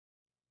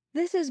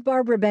This is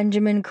Barbara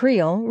Benjamin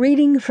Creel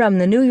reading from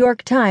the New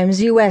York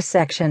Times U.S.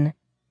 section.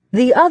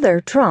 The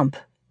Other Trump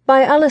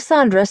by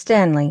Alessandra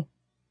Stanley.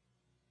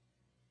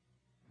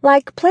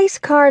 Like place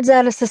cards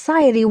at a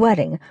society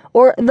wedding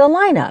or the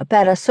lineup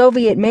at a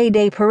Soviet May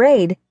Day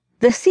parade,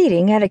 the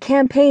seating at a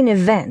campaign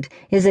event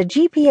is a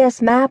GPS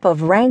map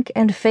of rank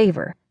and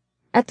favor.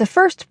 At the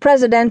first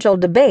presidential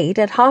debate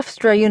at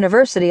Hofstra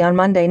University on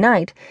Monday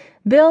night,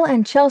 Bill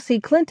and Chelsea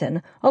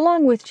Clinton,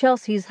 along with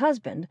Chelsea's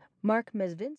husband, Mark Mesvinsky,